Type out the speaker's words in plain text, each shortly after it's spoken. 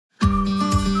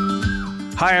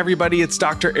Hi, everybody. It's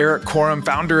Dr. Eric Corum,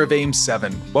 founder of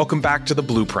AIM7. Welcome back to The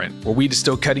Blueprint, where we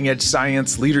distill cutting-edge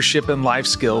science, leadership, and life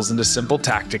skills into simple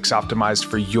tactics optimized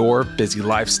for your busy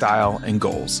lifestyle and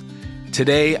goals.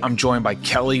 Today, I'm joined by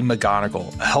Kelly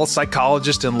McGonigal, a health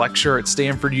psychologist and lecturer at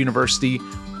Stanford University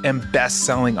and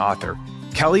best-selling author.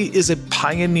 Kelly is a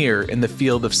pioneer in the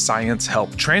field of science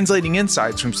help, translating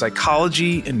insights from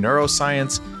psychology and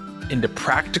neuroscience into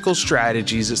practical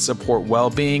strategies that support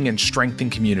well-being and strengthen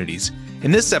communities.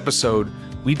 In this episode,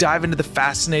 we dive into the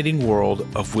fascinating world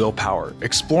of willpower,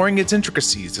 exploring its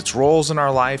intricacies, its roles in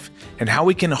our life, and how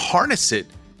we can harness it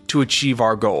to achieve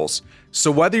our goals. So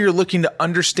whether you're looking to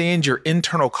understand your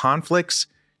internal conflicts,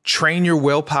 train your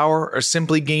willpower, or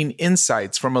simply gain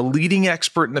insights from a leading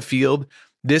expert in the field,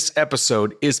 this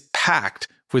episode is packed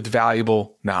with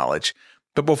valuable knowledge.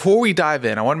 But before we dive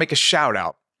in, I want to make a shout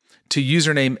out to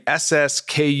username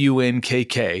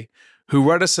SSKUNKK, who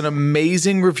wrote us an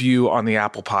amazing review on the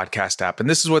Apple Podcast app. And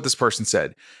this is what this person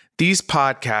said. These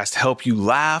podcasts help you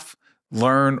laugh,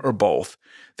 learn, or both.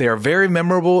 They are very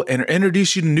memorable and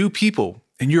introduce you to new people,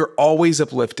 and you're always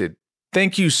uplifted.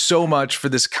 Thank you so much for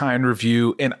this kind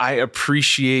review, and I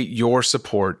appreciate your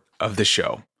support of the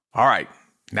show. All right,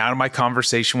 now to my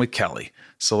conversation with Kelly.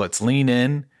 So let's lean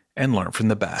in and learn from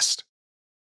the best.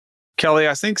 Kelly,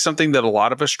 I think something that a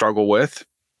lot of us struggle with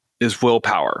is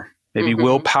willpower. Maybe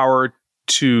willpower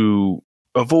to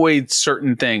avoid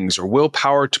certain things or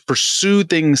willpower to pursue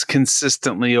things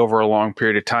consistently over a long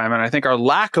period of time. And I think our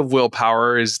lack of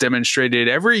willpower is demonstrated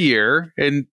every year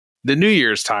in the New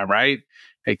Year's time, right?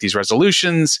 Make these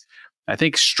resolutions. I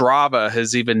think Strava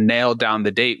has even nailed down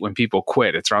the date when people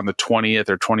quit. It's around the 20th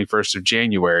or 21st of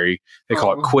January. They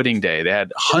call it quitting day. They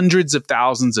had hundreds of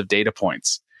thousands of data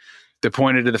points that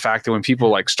pointed to the fact that when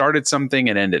people started something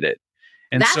and ended it.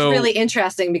 And that's really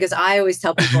interesting because I always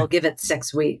tell people, give it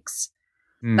 6 weeks.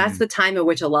 That's the time at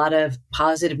which a lot of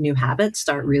positive new habits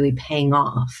start really paying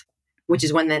off, which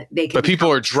is when they can. But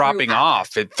people are dropping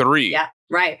off at 3. Yeah,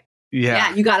 right.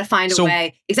 Yeah, you got to find a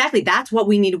way. Exactly. That's what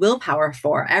we need willpower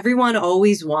for. Everyone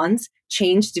always wants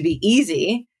change to be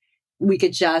easy. We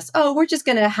could just, we're just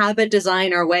going to habit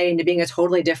design our way into being a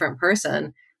totally different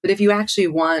person. But if you actually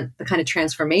want the kind of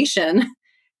transformation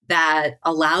that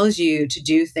allows you to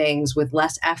do things with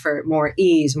less effort, more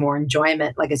ease, more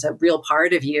enjoyment, like it's a real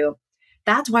part of you.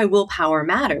 That's why willpower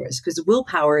matters, because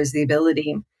willpower is the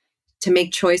ability to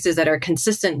make choices that are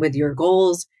consistent with your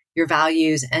goals, your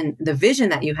values, and the vision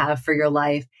that you have for your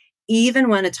life, even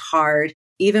when it's hard,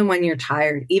 even when you're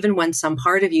tired, even when some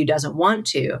part of you doesn't want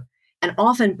to, and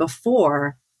often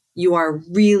before you are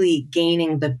really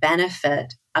gaining the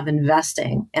benefit of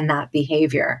investing in that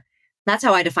behavior. That's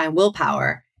how I define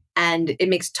willpower. And it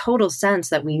makes total sense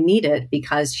that we need it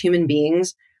because human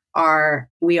beings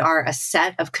we are a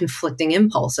set of conflicting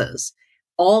impulses.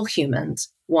 All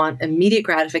humans want immediate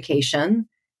gratification.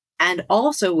 And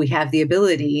also we have the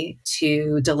ability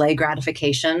to delay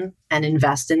gratification and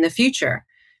invest in the future.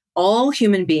 All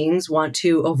human beings want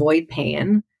to avoid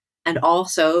pain. And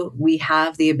also we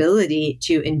have the ability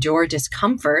to endure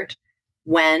discomfort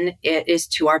when it is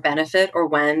to our benefit or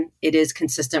when it is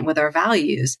consistent with our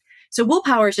values. So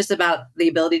willpower is just about the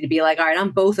ability to be like, all right,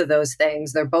 I'm both of those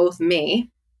things. They're both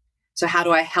me. So how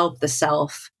do I help the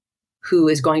self who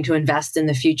is going to invest in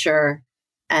the future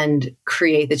and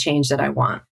create the change that I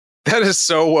want? That is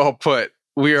so well put.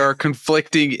 We are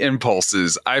conflicting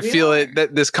impulses. I feel it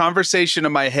that this conversation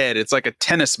in my head, it's like a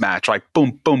tennis match, like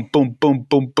boom, boom, boom, boom,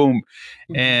 boom, boom.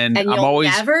 And you'll I'm always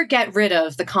never get rid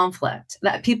of the conflict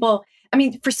that people,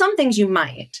 for some things you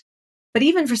might. But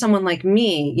even for someone like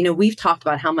me, we've talked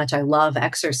about how much I love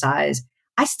exercise.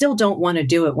 I still don't want to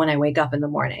do it when I wake up in the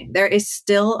morning. There is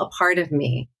still a part of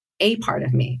me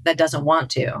that doesn't want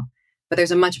to, but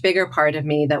there's a much bigger part of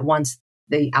me that wants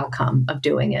the outcome of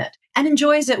doing it and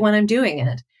enjoys it when I'm doing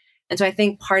it. And so I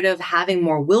think part of having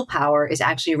more willpower is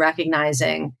actually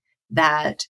recognizing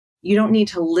that you don't need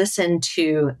to listen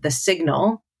to the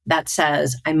signal that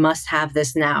says, I must have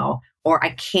this now, or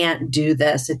I can't do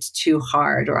this, it's too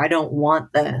hard, or I don't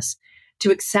want this.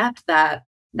 To accept that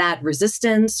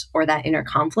resistance or that inner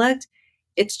conflict,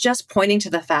 it's just pointing to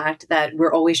the fact that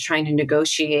we're always trying to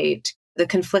negotiate the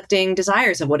conflicting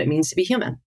desires of what it means to be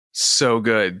human. So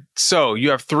good. So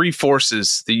you have 3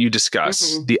 forces that you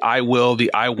discuss, the I will,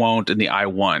 the I won't, and the I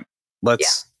want.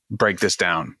 Let's break this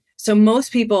down. So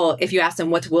most people, if you ask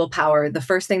them what's willpower, the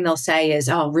first thing they'll say is,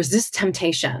 resist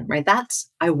temptation, right?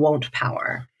 That's I won't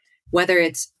power. Whether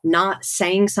it's not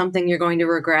saying something you're going to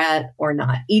regret or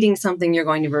not eating something you're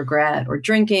going to regret or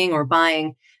drinking or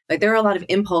buying, like there are a lot of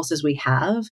impulses we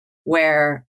have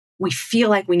where we feel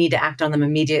like we need to act on them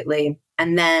immediately.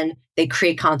 and then they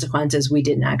create consequences we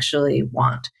didn't actually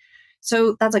want.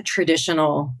 So that's like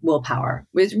traditional willpower.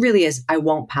 It really is I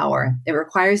won't power. It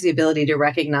requires the ability to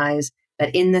recognize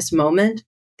that in this moment,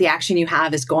 the action you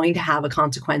have is going to have a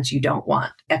consequence you don't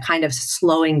want, a kind of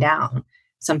slowing down,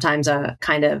 sometimes a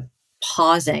kind of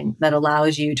pausing that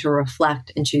allows you to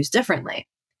reflect and choose differently.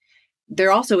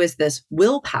 There also is this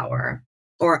willpower,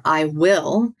 or I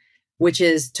will, which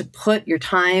is to put your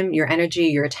time, your energy,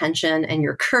 your attention, and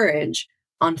your courage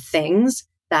on things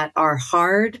that are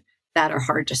hard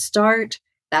to start,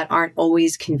 that aren't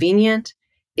always convenient.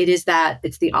 It's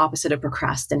the opposite of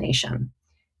procrastination.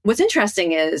 What's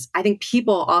interesting is I think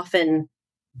people often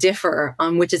differ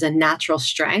on which is a natural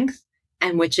strength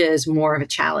and which is more of a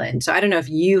challenge. So I don't know if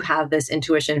you have this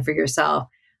intuition for yourself.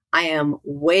 I am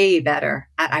way better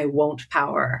at I won't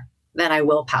power than I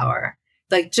will power.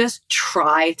 Like, just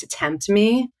try to tempt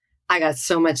me. I got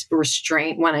so much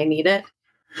restraint when I need it.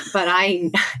 But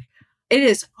it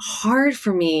is hard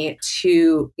for me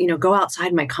to, go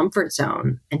outside my comfort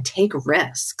zone and take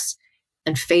risks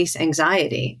and face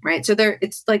anxiety, right? So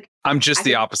it's like I'm just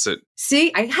the opposite.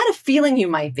 See, I had a feeling you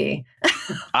might be.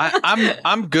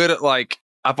 I'm good at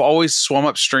I've always swum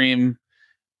upstream.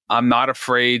 I'm not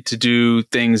afraid to do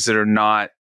things that are not,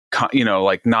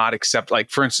 not accept. Like,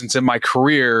 for instance, in my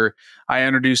career, I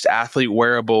introduced athlete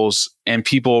wearables and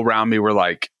people around me were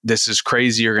like, this is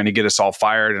crazy. You're going to get us all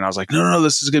fired. And I was like, no,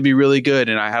 this is going to be really good.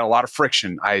 And I had a lot of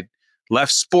friction. I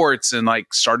left sports and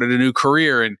started a new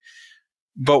career.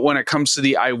 But when it comes to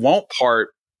the I won't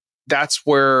part, that's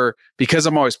where, because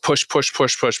I'm always push,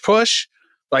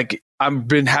 I've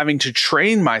been having to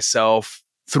train myself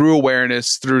through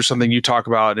awareness, through something you talk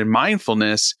about in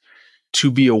mindfulness,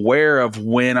 to be aware of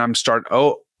when I'm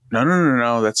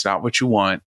no, that's not what you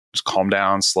want. Just calm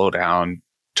down, slow down,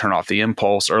 turn off the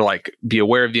impulse, or be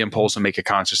aware of the impulse and make a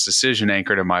conscious decision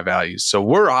anchored in my values. So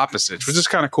we're opposites, which is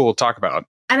kind of cool to talk about.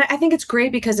 And I think it's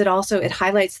great because it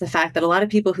highlights the fact that a lot of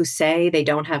people who say they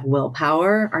don't have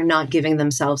willpower are not giving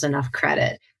themselves enough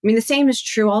credit. I mean, the same is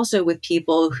true also with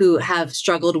people who have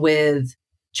struggled with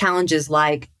challenges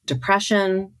like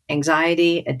depression,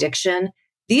 anxiety, addiction.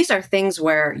 These are things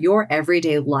where your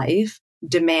everyday life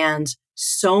demands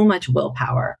so much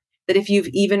willpower that if you've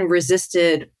even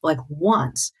resisted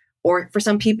once, or for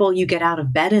some people, you get out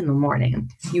of bed in the morning,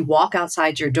 you walk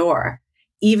outside your door,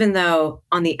 even though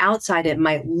on the outside, it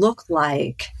might look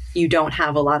like you don't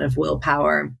have a lot of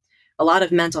willpower, a lot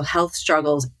of mental health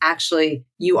struggles, actually,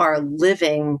 you are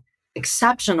living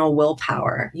exceptional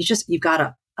willpower. You've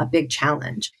got a big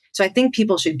challenge. So I think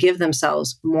people should give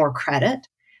themselves more credit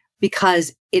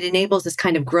because it enables this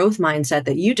kind of growth mindset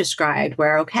that you described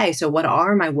where, okay, so what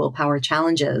are my willpower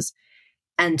challenges?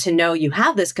 And to know you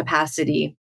have this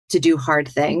capacity to do hard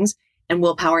things. And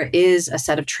willpower is a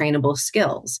set of trainable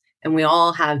skills. And we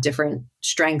all have different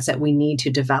strengths that we need to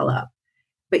develop.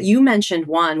 But you mentioned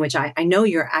one, which I know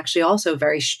you're actually also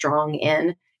very strong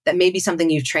in, that may be something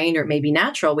you've trained or it may be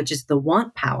natural, which is the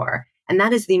want power. And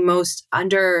that is the most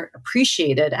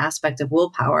underappreciated aspect of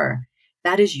willpower.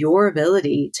 That is your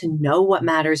ability to know what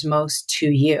matters most to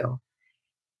you.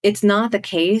 It's not the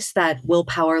case that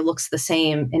willpower looks the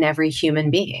same in every human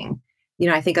being.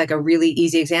 I think a really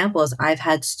easy example is I've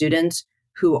had students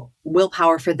who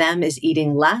willpower for them is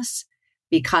eating less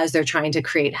because they're trying to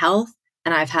create health.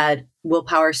 And I've had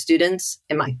willpower students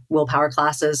in my willpower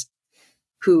classes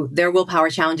who their willpower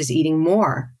challenge is eating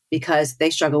more because they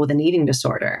struggle with an eating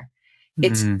disorder.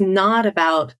 Mm-hmm. It's not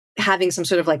about having some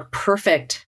sort of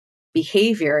perfect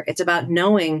behavior. It's about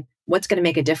knowing what's going to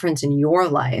make a difference in your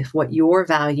life, what your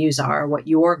values are, what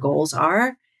your goals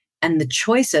are, and the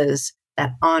choices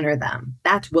that honor them.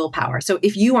 That's willpower. So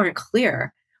if you aren't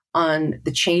clear on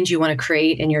the change you want to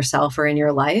create in yourself or in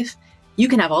your life, you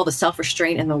can have all the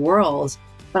self-restraint in the world,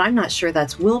 but I'm not sure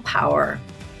that's willpower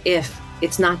if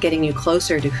it's not getting you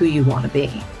closer to who you want to be.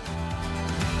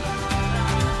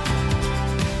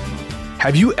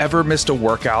 Have you ever missed a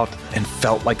workout and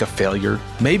felt like a failure?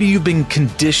 Maybe you've been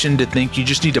conditioned to think you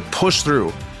just need to push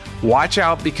through. Watch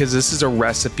out, because this is a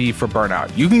recipe for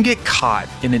burnout. You can get caught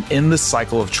in an endless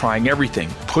cycle of trying everything,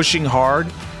 pushing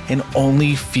hard, and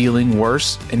only feeling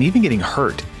worse and even getting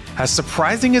hurt. As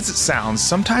surprising as it sounds,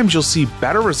 sometimes you'll see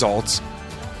better results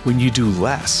when you do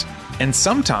less. And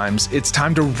sometimes it's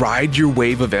time to ride your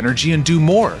wave of energy and do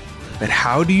more. But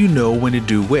how do you know when to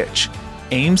do which?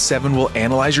 AIM7 will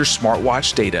analyze your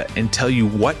smartwatch data and tell you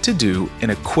what to do in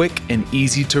a quick and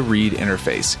easy to read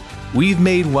interface. We've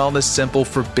made wellness simple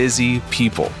for busy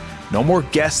people. No more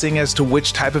guessing as to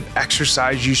which type of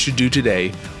exercise you should do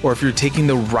today, or if you're taking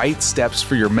the right steps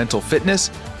for your mental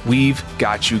fitness. We've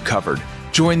got you covered.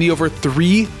 Join the over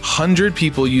 300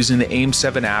 people using the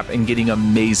AIM7 app and getting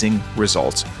amazing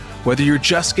results. Whether you're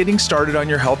just getting started on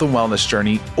your health and wellness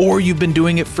journey or you've been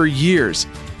doing it for years,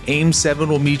 AIM7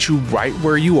 will meet you right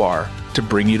where you are to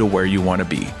bring you to where you want to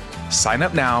be. Sign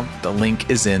up now. The link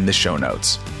is in the show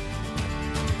notes.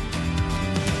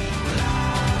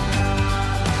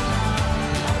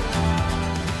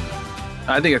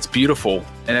 I think it's beautiful,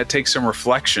 and it takes some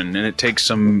reflection, and it takes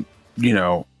some,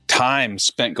 time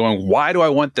spent going, why do I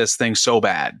want this thing so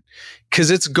bad?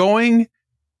 Because it's going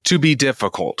to be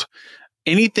difficult.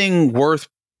 Anything worth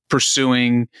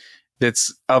pursuing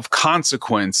that's of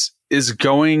consequence is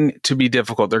going to be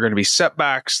difficult. There are going to be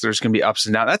setbacks. There's going to be ups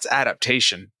and downs. That's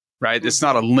adaptation, right? Mm-hmm. It's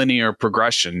not a linear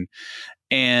progression.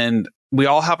 And we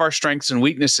all have our strengths and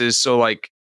weaknesses. So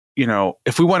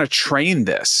if we want to train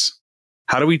this,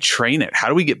 how do we train it? How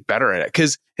do we get better at it?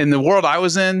 Because in the world I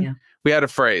was in, we had a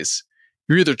phrase,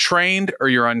 you're either trained or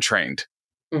you're untrained.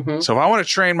 Mm-hmm. So if I want to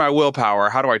train my willpower,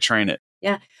 how do I train it?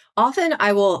 Yeah. Often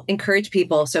I will encourage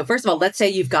people. So first of all, let's say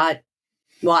you've got,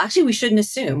 we shouldn't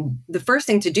assume. The first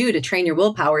thing to do to train your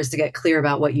willpower is to get clear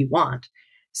about what you want.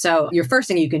 So your first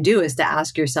thing you can do is to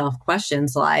ask yourself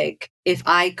questions like, if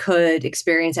I could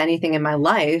experience anything in my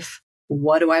life,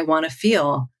 what do I want to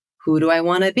feel? Who do I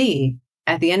want to be?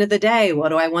 At the end of the day, what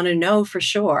do I want to know for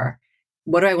sure?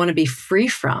 What do I want to be free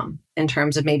from in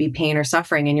terms of maybe pain or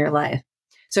suffering in your life?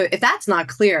 So if that's not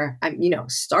clear,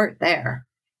 start there.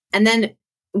 And then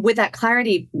with that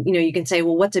clarity, you can say,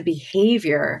 well, what's a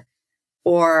behavior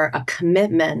or a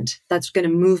commitment that's going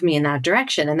to move me in that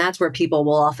direction? And that's where people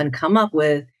will often come up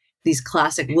with these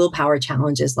classic willpower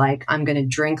challenges, like I'm going to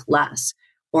drink less,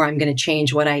 or I'm going to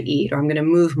change what I eat, or I'm going to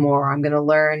move more, or I'm going to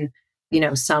learn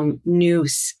some new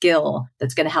skill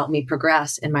that's going to help me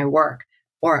progress in my work,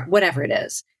 or whatever it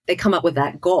is. They come up with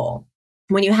that goal.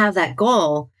 When you have that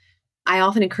goal, I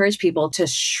often encourage people to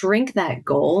shrink that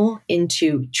goal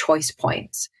into choice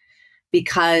points,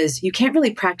 because you can't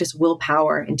really practice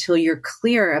willpower until you're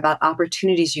clear about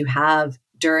opportunities you have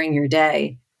during your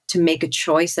day to make a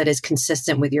choice that is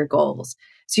consistent with your goals.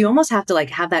 So you almost have to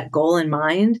have that goal in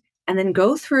mind and then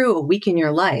go through a week in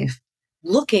your life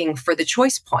looking for the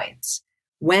choice points.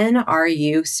 When are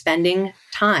you spending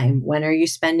time? When are you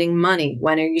spending money?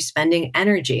 When are you spending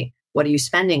energy? What are you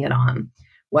spending it on?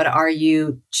 What are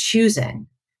you choosing?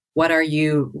 What are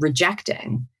you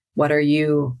rejecting? What are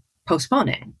you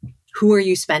postponing? Who are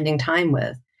you spending time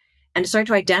with? And to start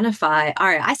to identify, all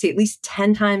right, I see at least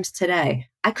 10 times today,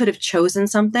 I could have chosen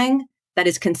something that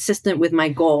is consistent with my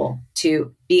goal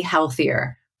to be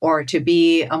healthier, or to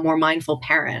be a more mindful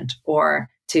parent, or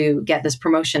to get this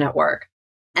promotion at work.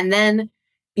 And then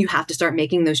you have to start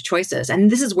making those choices. And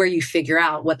this is where you figure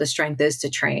out what the strength is to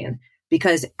train,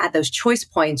 because at those choice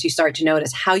points, you start to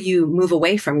notice how you move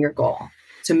away from your goal.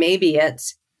 So maybe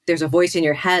there's a voice in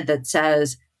your head that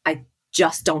says, I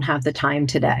just don't have the time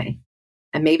today.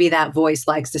 And maybe that voice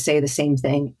likes to say the same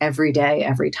thing every day,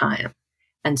 every time.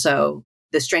 And so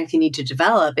the strength you need to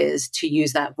develop is to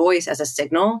use that voice as a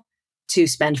signal to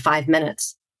spend 5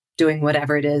 minutes doing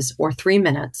whatever it is, or 3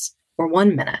 minutes, or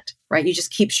 1 minute, right? You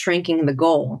just keep shrinking the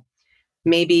goal.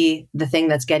 Maybe the thing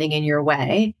that's getting in your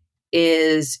way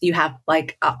is you have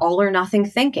all or nothing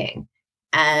thinking.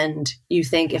 And you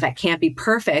think, if I can't be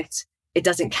perfect, it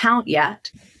doesn't count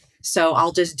yet. So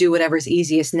I'll just do whatever's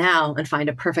easiest now and find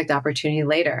a perfect opportunity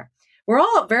later. We're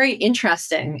all very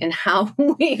interesting in how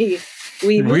we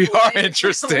are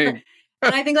interesting.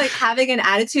 And I think having an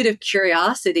attitude of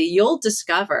curiosity, you'll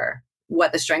discover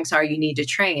what the strengths are you need to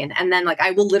train. And then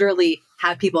I will literally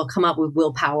have people come up with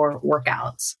willpower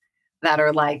workouts that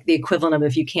are the equivalent of,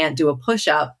 if you can't do a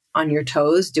push-up on your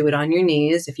toes, do it on your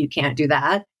knees. If you can't do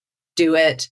that, do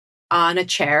it on a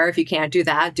chair. If you can't do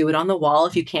that, do it on the wall.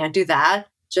 If you can't do that,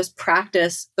 just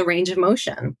practice the range of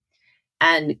motion.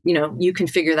 And, you can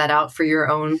figure that out for your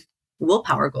own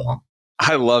willpower goal.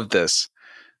 I love this.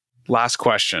 Last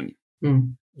question.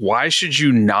 Why should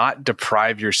you not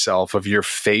deprive yourself of your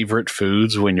favorite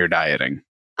foods when you're dieting?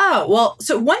 Oh, well,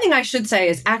 so one thing I should say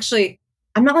is actually,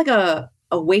 I'm not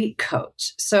a weight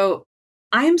coach. So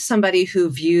I'm somebody who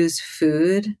views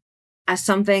food as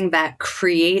something that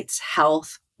creates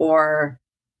health or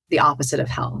the opposite of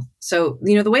health. So,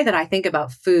 the way that I think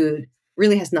about food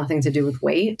really has nothing to do with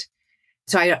weight.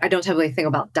 So I don't heavily think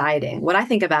about dieting. What I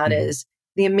think about is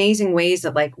the amazing ways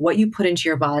that what you put into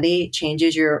your body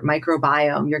changes your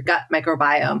microbiome, your gut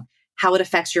microbiome, how it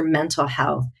affects your mental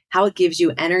health, how it gives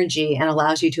you energy and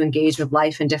allows you to engage with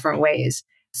life in different ways.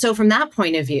 So from that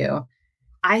point of view,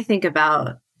 I think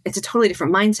about it's a totally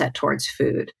different mindset towards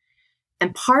food.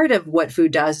 And part of what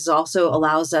food does is also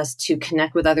allows us to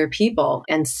connect with other people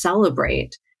and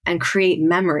celebrate and create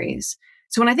memories.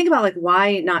 So when I think about like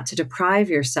why not to deprive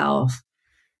yourself,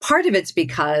 part of it's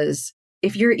because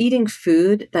if you're eating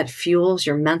food that fuels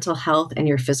your mental health and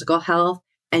your physical health,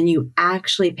 and you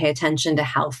actually pay attention to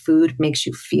how food makes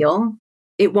you feel,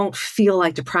 it won't feel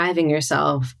like depriving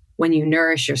yourself when you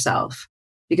nourish yourself,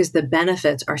 because the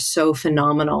benefits are so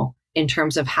phenomenal in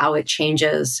terms of how it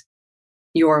changes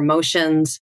your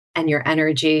emotions and your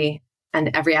energy and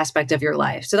every aspect of your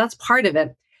life. So that's part of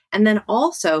it. And then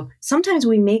also, sometimes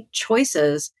we make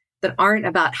choices that aren't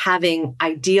about having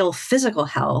ideal physical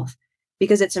health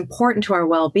because it's important to our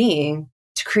well-being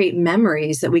to create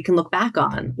memories that we can look back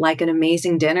on, like an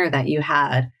amazing dinner that you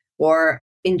had, or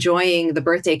enjoying the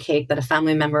birthday cake that a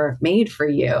family member made for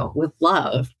you with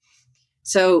love.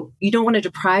 So you don't want to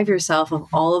deprive yourself of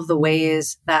all of the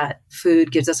ways that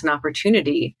food gives us an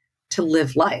opportunity to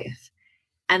live life.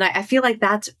 And I feel like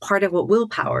that's part of what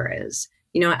willpower is.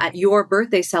 You know, at your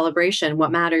birthday celebration,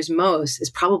 what matters most is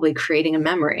probably creating a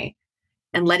memory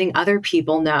and letting other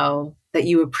people know that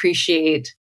you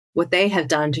appreciate what they have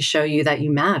done to show you that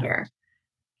you matter.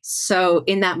 So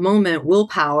in that moment,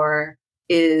 willpower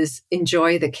is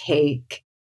enjoy the cake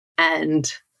and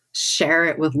share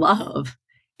it with love.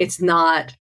 It's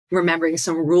not remembering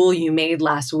some rule you made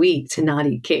last week to not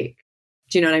eat cake.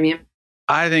 Do you know what I mean?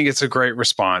 I think it's a great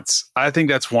response. I think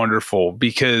that's wonderful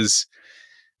because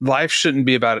life shouldn't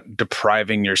be about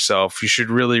depriving yourself. You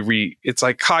should really it's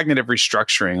like cognitive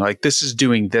restructuring. Like, this is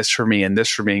doing this for me and this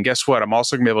for me. And guess what? I'm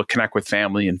also gonna be able to connect with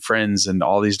family and friends and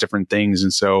all these different things.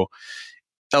 And so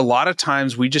a lot of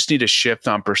times we just need a shift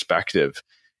on perspective.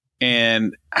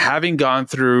 And having gone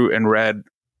through and read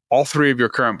all 3 of your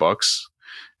current books,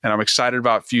 and I'm excited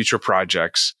about future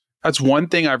projects, that's one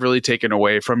thing I've really taken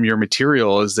away from your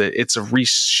material is that it's a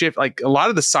reshift. Like, a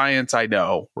lot of the science I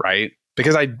know, right?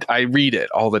 Because I read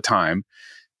it all the time.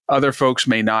 Other folks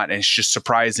may not, and it's just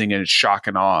surprising and it's shock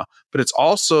and awe. But it's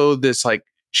also this like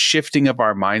shifting of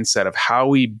our mindset of how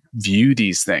we view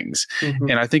these things. Mm-hmm.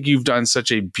 And I think you've done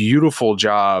such a beautiful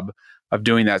job of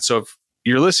doing that. So if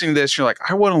you're listening to this, you're like,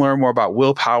 I want to learn more about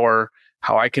willpower,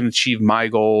 how I can achieve my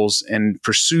goals and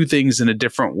pursue things in a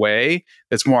different way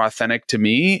that's more authentic to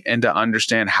me, and to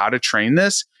understand how to train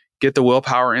this, get the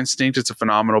Willpower Instinct. It's a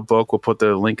phenomenal book. We'll put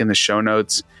the link in the show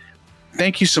notes.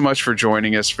 Thank you so much for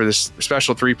joining us for this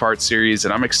special 3-part series,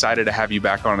 and I'm excited to have you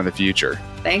back on in the future.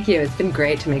 Thank you. It's been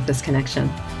great to make this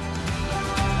connection.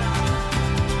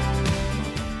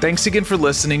 Thanks again for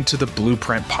listening to the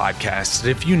Blueprint Podcast.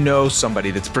 If you know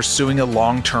somebody that's pursuing a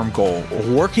long-term goal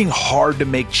or working hard to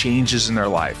make changes in their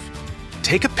life,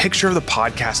 take a picture of the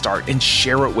podcast art and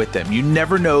share it with them. You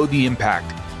never know the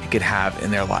impact it could have in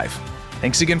their life.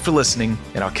 Thanks again for listening,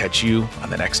 and I'll catch you on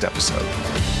the next episode.